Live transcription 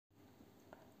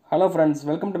Hello friends,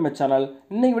 welcome to my channel.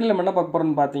 இன்னைக்கு வீடியோல நம்ம என்ன பார்க்க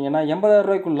போறோம்னு பாத்தீங்கன்னா 80000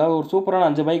 ரூபாய்க்குள்ள ஒரு சூப்பரான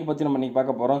 5 பைக் பத்தி நம்ம இன்னைக்கு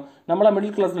பார்க்க போறோம். நம்மள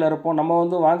மிடில் கிளாஸ்ல இருப்போம். நம்ம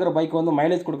வந்து வாங்குற பைக் வந்து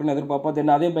மைலேஜ் கொடுக்கணும்னு எதிர்பார்ப்போம்.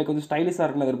 தென் அதே பைக் வந்து ஸ்டைலிஷா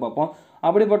இருக்கணும்னு எதிர்பார்ப்போம்.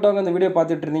 அப்படிப்பட்டவங்க இந்த வீடியோ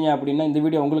பார்த்துட்டு இருந்தீங்க அப்படினா இந்த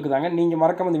வீடியோ உங்களுக்கு தாங்க. நீங்க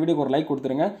மறக்காம இந்த வீடியோக்கு ஒரு லைக்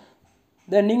கொடுத்துருங்க.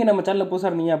 தென் நீங்க நம்ம சேனல்ல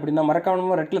புதுசா இருந்தீங்க அப்படினா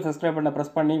மறக்காம ரெட் கலர் சப்ஸ்கிரைப் பட்டனை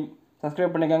பிரஸ் பண்ணி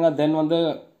சப்ஸ்கிரைப் பண்ணிக்கங்க. தென் வந்து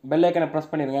பெல் ஐகானை பிரஸ்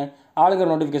பண்ணிருங்க. ஆளுங்கிற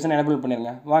நோட்டிஃபிகேஷன் எனேபிள்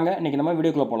பண்ணிருங்க. வாங்க இன்னைக்கு நம்ம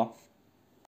வீடியோக்குள்ள போலாம்.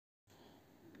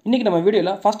 இன்றைக்கி நம்ம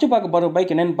வீடியோவில் ஃபஸ்ட்டு பார்க்க போகிற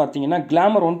பைக் என்னென்னு பார்த்தீங்கன்னா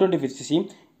Glamor 125cc.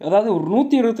 அதாவது ஒரு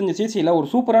 125cc ஒரு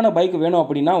சூப்பரான பைக் வேணும்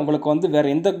அப்படின்னா உங்களுக்கு வந்து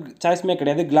வேறு எந்த சாய்ஸுமே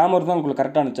கிடையாது. Glamor தான் உங்களுக்கு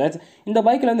கரெக்டான சாய்ஸ். இந்த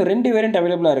பைக்கில் வந்து 2 வேரியன்ட்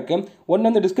அவைலபிளாக இருக்குது. ஒன்று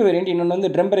வந்து டிஸ்க் வேரியன்ட், இன்னொன்று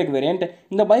வந்து ட்ரம் பிரேக் வேரியன்ட்.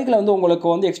 இந்த பைக்கில் வந்து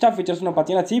உங்களுக்கு வந்து எக்ஸ்ட்ரா ஃபீச்சர்ஸ்னு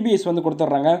பார்த்தீங்கன்னா CBS வந்து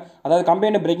கொடுத்துட்றாங்க, அதாவது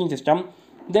கம்பைன்டு பிரேக்கிங் சிஸ்டம்.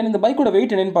 தென் இந்த பைக்கோட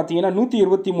வெயிட் என்னென்னு பார்த்தீங்கன்னா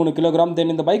 123 கிலோகிராம்.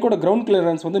 தென் இந்த பைக்கோட கிரவுண்ட்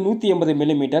கிளியரன்ஸ் வந்து 180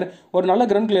 மில்லிமீட்டர். ஒரு நல்ல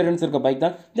கிரவுண்ட் கிளியரன்ஸ் இருக்க பைக்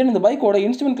தான். தென் இந்த பைக்கோட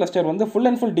இன்ஸ்ட்ருமெண்ட் கிளஸ்டர் வந்து ஃபுல்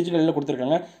அண்ட் ஃபுல் டிஜிட்டலில்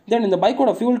கொடுத்துருக்காங்க. தென் இந்த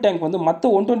பைக்கோட ஃபியூல் டேங்க் வந்து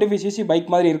மற்ற 125cc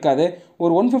பைக் மாதிரி இருக்காது.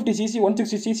 ஒரு 150cc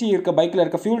 160cc இருக்க பைக்கில்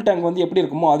இருக்க ஃபியூல் டேங்க் வந்து எப்படி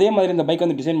இருக்குமோ அதே மாதிரி இந்த பைக்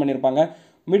வந்து டிசைன் பண்ணியிருப்பாங்க.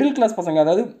 மிடில் கிளாஸ் பசங்க,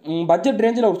 அதாவது பட்ஜெட்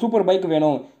ரேஞ்சில் ஒரு சூப்பர் பைக்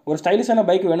வேணும், ஒரு ஸ்டைலிஷான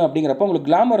பைக் வேணும் அப்படிங்கிறப்ப உங்களுக்கு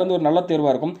Glamor வந்து ஒரு நல்ல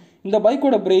தேர்வாக இருக்கும். இந்த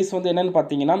பைக்கோட பிரைஸ் வந்து என்னென்னு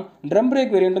பார்த்தீங்கன்னா ட்ரம்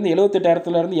பிரேக் வேரியன்ட் வந்து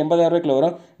 78,000 80,000 ரூபாய்க்குள்ள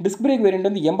வரும். டிஸ்க் பிரேக் வேரியன்ட்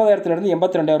வந்து 80,000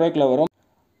 82,000 ரூபாய்க்குள்ள வரும்.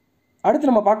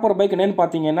 அடுத்து நம்ம பார்க்க போகிற பைக் என்னென்னு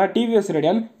பார்த்தீங்கன்னா TVS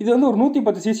Radeon. இது வந்து ஒரு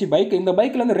 110cc பைக். இந்த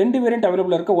பைக்கில் வந்து 2 வேரியன்ட்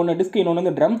அவைலபிளாக இருக்குது. ஒன்று டிஸ்க், இன்னொன்று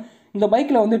வந்து ட்ரம். இந்த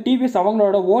பைக்கில் வந்து TVS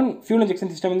அவங்களோட ஓன் ஃபியூல்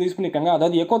இன்ஜெக்ஷன் சிஸ்டம் வந்து யூஸ் பண்ணியிருக்காங்க,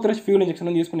 அதாவது எக்கோத்ரஷ் ஃபியூல் இன்ஜெக்ஷன்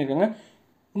வந்து யூஸ் பண்ணியிருக்காங்க.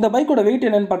 இந்த பைக்கோட வெயிட்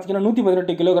என்னென்னு பார்த்தீங்கன்னா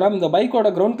 118 கிலோகிராம். இந்த பைக்கோட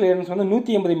கிரவுண்ட் கிளியரன்ஸ் வந்து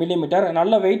 180 மில்லிமீட்டர்.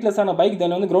 நல்ல வெயிட்லெஸ்ஸான பைக்.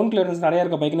 தென் வந்து கிரவுண்ட் கிளியரன்ஸ் நிறையா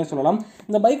இருக்க பைக்னு சொல்லலாம்.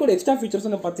 இந்த பைக்கோட எக்ஸ்ட்ரா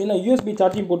ஃபீச்சர்ஸ்னு பார்த்தீங்கன்னா USB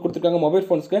சார்ஜிங் போர்ட் கொடுத்துருக்காங்க மொபைல்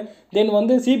ஃபோன்ஸ்க்கு. தென்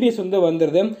வந்து CBS வந்து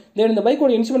வந்துருது. தென் இந்த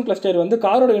பைக்கோட இன்ஸ்ட்ருமெண்ட் கிளஸ்டர் வந்து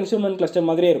காரோட இன்ஸ்ட்ருமெண்ட் கிளஸ்டர்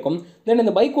மாதிரியே இருக்கும். தென்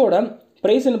இந்த பைக்கோட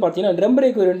ப்ரைஸ்னு பார்த்தீங்கன்னா ட்ரம்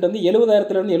பிரேக் வேரியன்ட் வந்து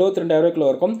 70,000 72,000 ரூபாய்க்குள்ள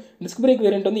இருக்கும். டிஸ்க் பிரேக்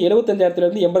வேரியன்ட் வந்து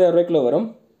 75,000 80,000 ரூபாய்க்குள்ள வரும்.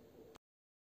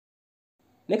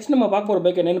 நெக்ஸ்ட் நம்ம பார்க்க போகிற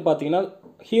பைக் என்னென்னு பார்த்தீங்கன்னா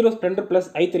ஹீரோ Splendor ப்ளஸ்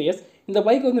i3s. இந்த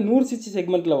பைக் வந்து 100cc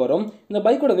செக்மெண்ட்டில் வரும். இந்த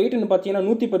பைக்கோட வெயிட்னு பார்த்தீங்கன்னா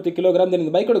 110 கிலோகிராம். தென்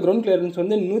இந்த பைக்கோட கிரவுண்ட் கிளியரன்ஸ்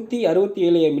வந்து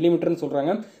 167 மில்லிமீட்டர்னு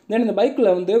சொல்கிறாங்க. தென் இந்த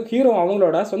பைக்கில் வந்து ஹீரோ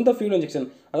அவங்களோட சொந்த ஃபியூல் இன்ஜெக்ஷன்,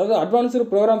 அதாவது advanced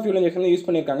program fuel injection use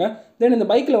பண்ணியிருக்காங்க. தென் இந்த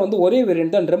பைக்கில் வந்து ஒரே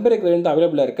வேரியன்ட் தான், ட்ரம் பிரேக் வேரியன்ட்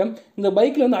அவைலபிளாக இருக்குது. இந்த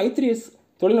பைக்கில் வந்து i3s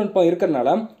தொழில்நுட்பம்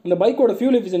இருக்கிறனால இந்த பைக்கோட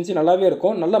ஃபியூல் எஃபிஷியன்சி நல்லாவே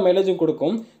இருக்கும், நல்ல மைலேஜும்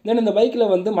கொடுக்கும். தென் இந்த பைக்கில்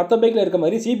வந்து மற்ற பைக்கில் இருக்க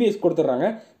மாதிரி CBS கொடுத்துட்றாங்க.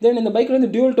 தென் இந்த பைக்கில் வந்து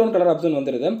டியூல் டோன் கலர் ஆப்ஷன்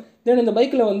வந்துடுது. தென் இந்த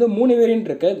பைக்கில் வந்து 3 வேரியன்ட்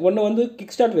இருக்குது. ஒன்று வந்து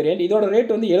கிக் ஸ்டார்ட் வேரியன்ட், இதோட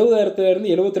ரேட் வந்து 70,000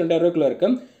 72,000 ரூபாய்க்குள்ள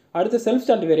இருக்குது. அடுத்து செல்ஃப்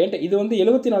ஸ்டார்ட் வேரியன்ட், இது வந்து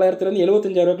 74,000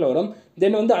 75,000 ரூபாய்க்குள்ள வரும்.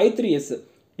 தென் வந்து i3s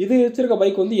இது வச்சிருக்க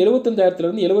பைக் வந்து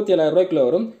 75,000 77,000 ரூபாய்க்குள்ள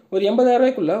வரும். ஒரு 80,000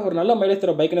 ரூபாய்க்குள்ள ஒரு நல்ல மைலேஜ்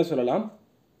தர பைக்னு சொல்லலாம்.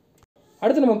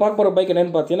 அடுத்து நம்ம பார்க்க போகிற பைக்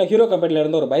என்னென்னு பார்த்தீங்கன்னா ஹீரோ கம்பெனியில்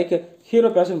இருந்த ஒரு பைக், ஹீரோ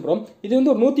பேஷன் ப்ரோ. இது வந்து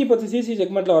ஒரு 110cc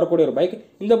செக்மெண்ட்டில் வரக்கூடிய ஒரு பைக்.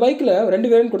 இந்த பைக்கில்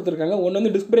 2 வேரியன்ட் கொடுத்துருக்காங்க. ஒன்று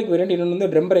வந்து டிஸ்க் பிரேக் வேரியன்ட், இன்னொன்று வந்து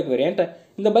ட்ரம் பிரேக் வேரியன்ட்.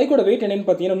 இந்த பைக்கோட வெயிட் என்னென்னு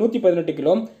பார்த்தீங்கன்னா 118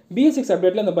 கிலோ. BS6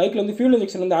 அப்டேட்டில் இந்த பைக்கில் வந்து ஃபியூல்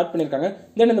இன்ஜெக்ஷன் வந்து ஆட் பண்ணியிருக்காங்க.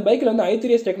 தென் இந்த பைக்கில் வந்து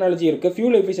i3s டெக்னாலஜி இருக்குது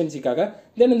ஃபியூல் எஃபிஷியன்சிக்காக.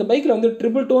 தென் இந்த பைக்கில் வந்து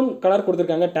ட்ரிபிள் டோன் கலர்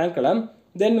கொடுத்துருக்காங்க டேங்க்கில்.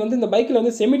 தென் வந்து இந்த பைக்கில்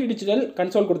வந்து செமி டிஜிட்டல்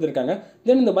கன்சோல் கொடுத்துருக்காங்க.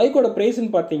 தென் இந்த பைக்கோட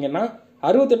ப்ரைஸ்ன்னு பார்த்தீங்கன்னா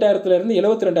 68,000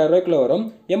 72,000 ரூபாய்க்குள்ள வரும்.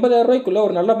 80,000 ரூபாய்க்குள்ள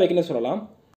ஒரு நல்ல பைக்னு சொல்லலாம்.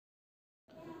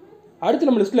 அடுத்து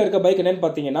நம்ம லிஸ்ட்டில் இருக்க பைக் என்னென்னு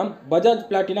பார்த்தீங்கன்னா பஜாஜ்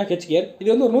Platina H கியர். இது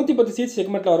வந்து ஒரு 110cc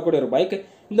செக்மெண்ட்டில் வரக்கூடிய ஒரு பைக்.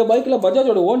 இந்த பைக்கில்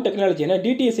பஜாஜோட ஓன் டெக்னாலஜி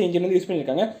DTS இன்ஜின் வந்து யூஸ்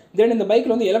பண்ணியிருக்காங்க. தென் இந்த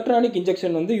பைக்கில் வந்து எலக்ட்ரானிக்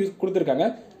இன்ஜெக்ஷன் வந்து யூஸ் கொடுத்துருக்காங்க.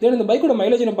 தென் இந்த பைக்கோட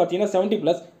மைலேஜ்னு பார்த்தீங்கன்னா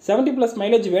 70+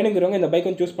 மைலேஜ் வேணுங்கிறவங்க இந்த பைக்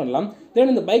வந்து சூஸ் பண்ணலாம்.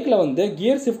 தென் இந்த பைக்கில் வந்து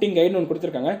கியர் ஷிஃப்டிங் கைடுன்னு ஒன்று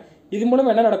கொடுத்துருக்காங்க. இது மூலம்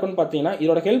என்ன நடக்கும்னு பார்த்தீங்கன்னா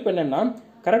இதோட ஹெல்ப் என்னென்னா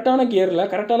கரெக்டான கியரில்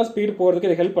கரெக்டான ஸ்பீடு போகிறதுக்கு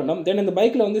இது ஹெல்ப் பண்ணும். தென் இந்த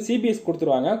பைக்கில் வந்து CBS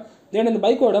கொடுத்துருவாங்க. தென் இந்த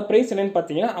பைக்கோட ப்ரைஸ் என்னென்னு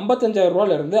பார்த்தீங்கன்னா 55,000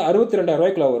 ரூபாயிலிருந்து 62,000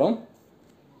 ரூபாய்க்குள்ள வரும்.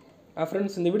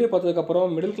 ஃப்ரெண்ட்ஸ், இந்த வீடியோ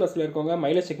பார்த்ததுக்கப்புறம் மிடில் கிளாஸில் இருக்கவங்க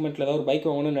மைலேஜ் செக்மெண்ட்டில் ஏதாவது ஒரு பைக்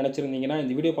வாங்கணும்னு நினச்சிருந்தீங்கன்னா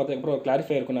இந்த வீடியோ பார்த்ததுக்கப்புறம் ஒரு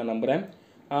கிளாரிஃபை இருக்கும் நான் நம்புகிறேன்.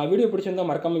 வீடியோ பிடிச்சிருந்தால்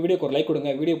மறக்காமல் வீடியோக்கு ஒரு லைக்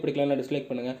கொடுங்க. வீடியோ பிடிக்கலன்னா டிஸ்லைக்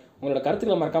பண்ணுங்கள். உங்களோட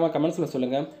கருத்துக்களை மறக்காமல் கமெண்ட்ஸில்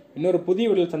சொல்லுங்கள். இன்னொரு புதிய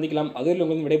வீடியோவில் சந்திக்கலாம். அதுவரை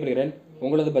உங்களுக்கு விடைபெறுகிறேன்,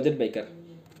 உங்களது பட்ஜெட் பைக்கர்.